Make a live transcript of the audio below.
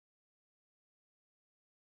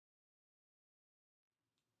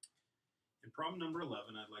In problem number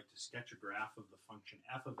 11, I'd like to sketch a graph of the function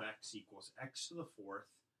f of x equals x to the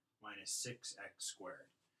fourth minus 6x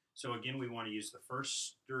squared. So again, we want to use the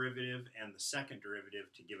first derivative and the second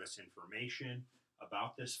derivative to give us information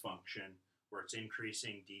about this function, where it's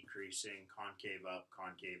increasing, decreasing, concave up,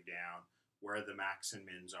 concave down, where the max and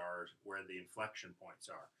mins are, where the inflection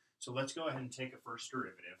points are. So let's go ahead and take a first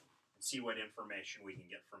derivative and see what information we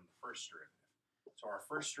can get from the first derivative. So our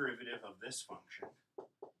first derivative of this function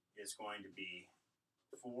is going to be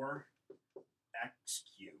 4x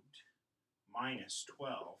cubed minus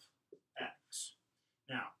 12x.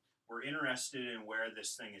 Now, we're interested in where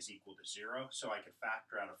this thing is equal to 0, so I could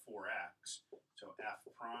factor out a 4x. So f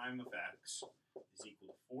prime of x is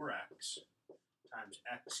equal to 4x times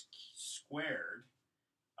x squared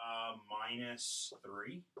minus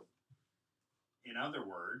 3. In other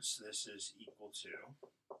words, this is equal to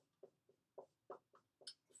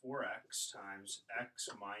 4x times x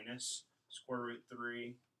minus square root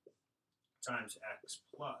 3 times x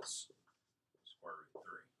plus square root 3.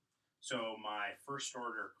 So my first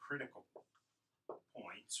order critical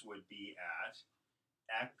points would be at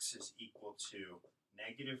x is equal to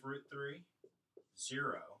negative root 3,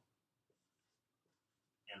 0,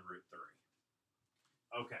 and root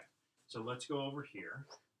 3. Okay, so let's go over here.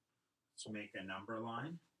 Let's make a number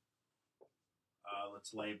line.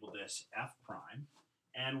 Let's label this f prime.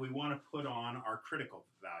 And we want to put on our critical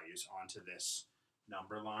values onto this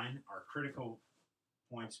number line. Our critical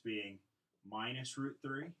points being minus root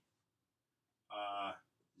 3,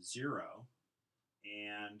 0,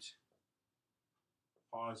 and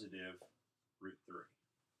positive root 3.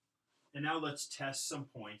 And now let's test some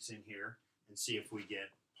points in here and see if we get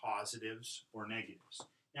positives or negatives.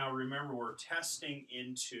 Now remember, we're testing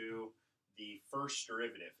into the first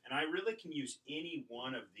derivative, and I really can use any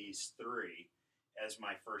one of these three as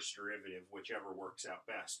my first derivative, whichever works out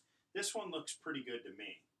best. This one looks pretty good to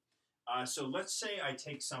me. So let's say I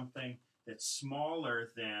take something that's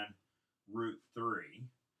smaller than root 3.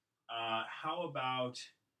 How about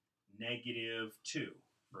negative 2,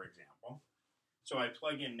 for example? So I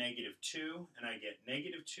plug in negative 2, and I get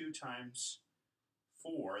negative 2 times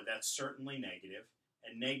 4. That's certainly negative.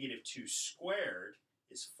 And negative 2 squared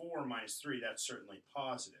is 4 minus 3. That's certainly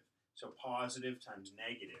positive. So positive times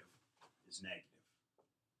negative is negative.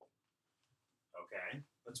 Okay,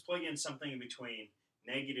 let's plug in something in between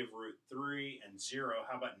negative root 3 and 0.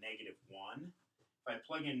 How about negative 1? If I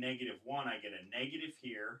plug in negative 1, I get a negative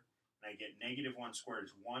here, and I get negative 1 squared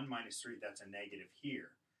is 1 minus 3. That's a negative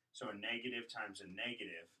here. So a negative times a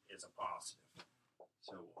negative is a positive.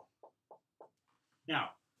 So now,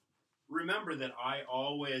 remember that I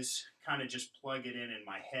always kind of just plug it in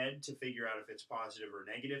my head to figure out if it's positive or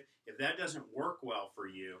negative. If that doesn't work well for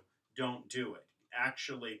you, don't do it.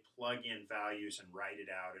 Actually plug in values and write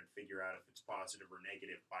it out and figure out if it's positive or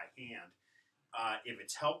negative by hand. If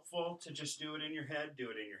it's helpful to just do it in your head, do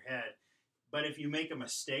it in your head. But if you make a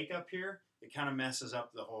mistake up here, it kind of messes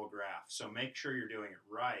up the whole graph. So make sure you're doing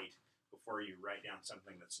it right before you write down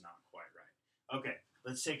something that's not quite right. Okay,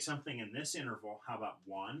 let's take something in this interval. How about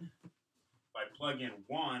 1? If I plug in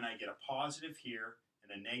 1, I get a positive here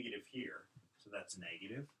and a negative here. So that's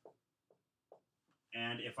negative.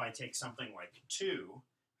 And if I take something like 2,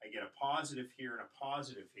 I get a positive here and a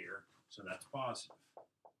positive here, so that's positive.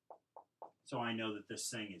 So I know that this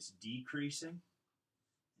thing is decreasing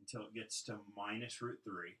until it gets to minus root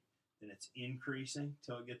 3, then it's increasing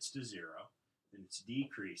till it gets to 0, then it's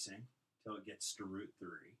decreasing till it gets to root 3,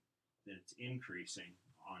 then it's increasing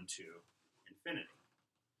onto infinity.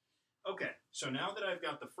 Okay, so now that I've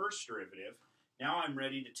got the first derivative, now I'm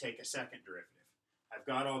ready to take a second derivative. I've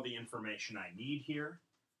got all the information I need here,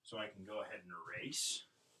 so I can go ahead and erase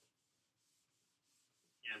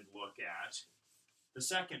and look at the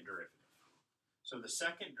second derivative. So the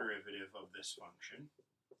second derivative of this function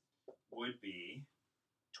would be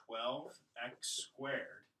 12x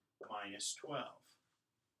squared minus 12.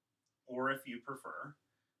 Or if you prefer,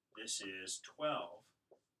 this is 12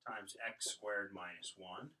 times x squared minus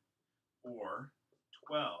 1, or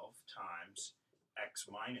 12 times x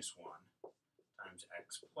minus 1 times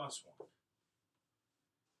x plus 1.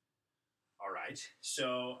 All right,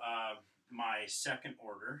 so my second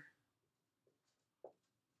order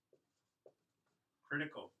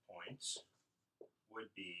critical points would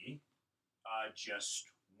be just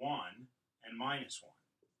 1 and minus 1.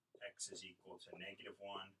 X is equal to negative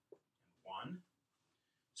 1 and 1.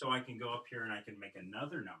 So I can go up here and I can make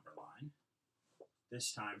another number line,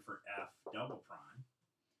 this time for f double prime.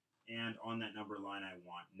 And on that number line, I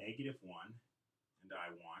want negative 1 and I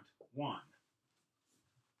want 1.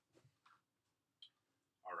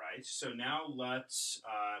 All right. right, so now let's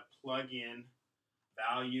plug in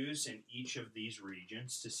values in each of these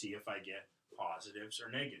regions to see if I get positives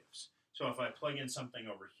or negatives. So if I plug in something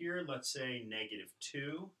over here, let's say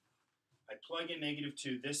 -2, I plug in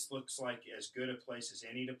 -2. This looks like as good a place as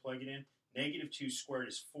any to plug it in. -2 squared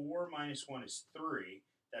is 4, minus 1 is 3.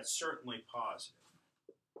 That's certainly positive.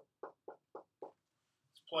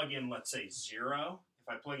 Let's plug in, let's say, 0. If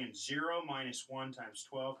I plug in 0 minus 1 times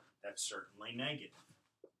 12, that's certainly negative.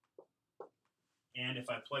 And if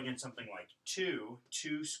I plug in something like 2,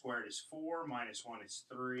 2 squared is 4, minus 1 is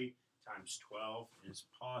 3, times 12 is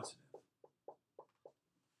positive.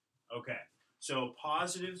 Okay, so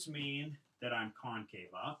positives mean that I'm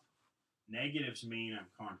concave up. Negatives mean I'm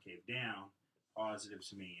concave down.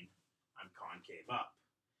 Positives mean I'm concave up.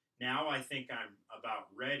 Now I think I'm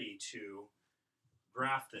about ready to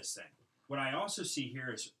graph this thing. What I also see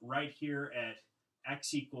here is right here at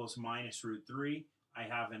x equals minus root 3, I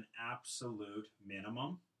have an absolute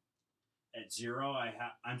minimum. At 0,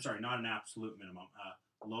 I'm sorry, not an absolute minimum,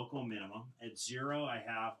 a local minimum. At 0, I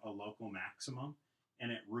have a local maximum.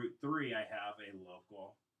 And at root 3, I have a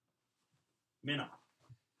local minimum.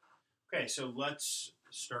 Okay, so let's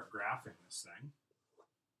start graphing this thing.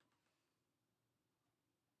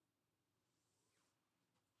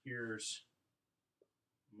 Here's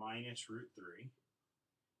minus root 3.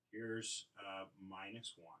 Here's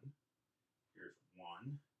minus 1. Here's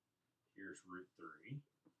 1. Here's root 3.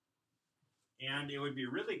 And it would be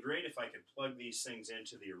really great if I could plug these things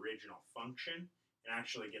into the original function and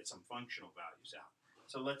actually get some functional values out.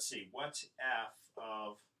 So let's see, what's f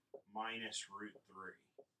of minus root 3?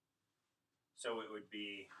 So it would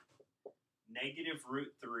be negative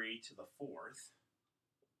root 3 to the 4th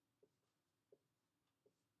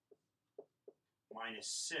minus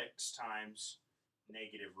 6 times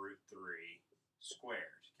negative root 3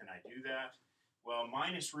 squared. Can I do that? Well,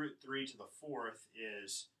 minus root 3 to the 4th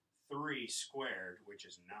is 3 squared, which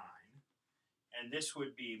is 9. And this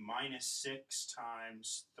would be minus 6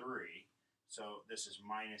 times 3. So this is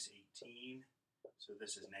minus 18. So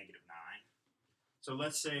this is negative 9. So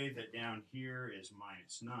let's say that down here is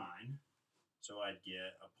minus 9. So I'd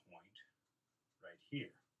get a point right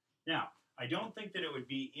here. Now, I don't think that it would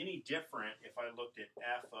be any different if I looked at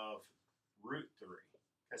f of root 3,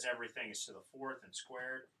 because everything is to the 4th and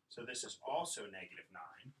squared. So this is also negative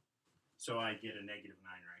 9. So I get a negative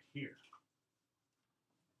 9 right here.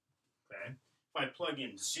 Okay. If I plug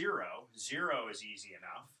in 0, 0 is easy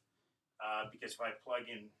enough, because if I plug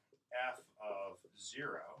in f of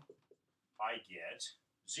 0, I get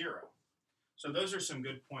 0. So those are some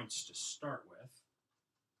good points to start with.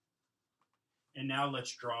 And now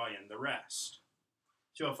let's draw in the rest.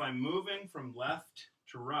 So if I'm moving from left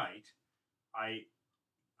to right,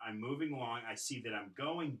 I'm moving along. I see that I'm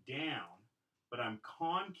going down, but I'm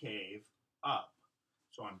concave up.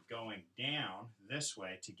 So I'm going down this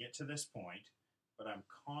way to get to this point, but I'm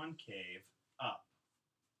concave up.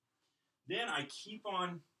 Then I keep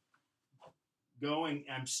on going.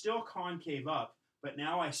 I'm still concave up, but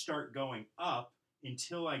now I start going up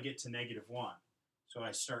until I get to negative 1. So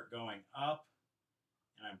I start going up,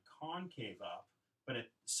 and I'm concave up,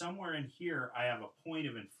 but somewhere in here I have a point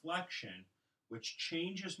of inflection which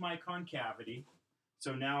changes my concavity.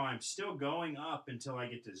 So now I'm still going up until I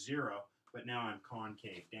get to 0, but now I'm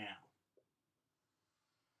concave down.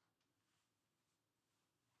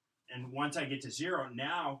 And once I get to 0,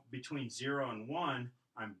 now between 0 and 1,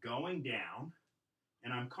 I'm going down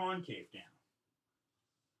and I'm concave down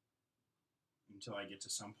until I get to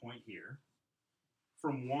some point here.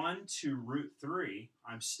 From 1 to root 3,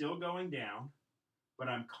 I'm still going down, but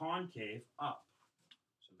I'm concave up.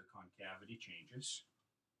 So the concavity changes.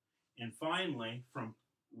 And finally, from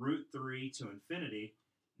root 3 to infinity,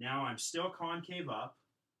 now I'm still concave up,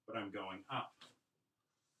 but I'm going up.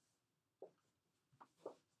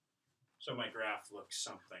 So my graph looks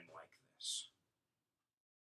something like this.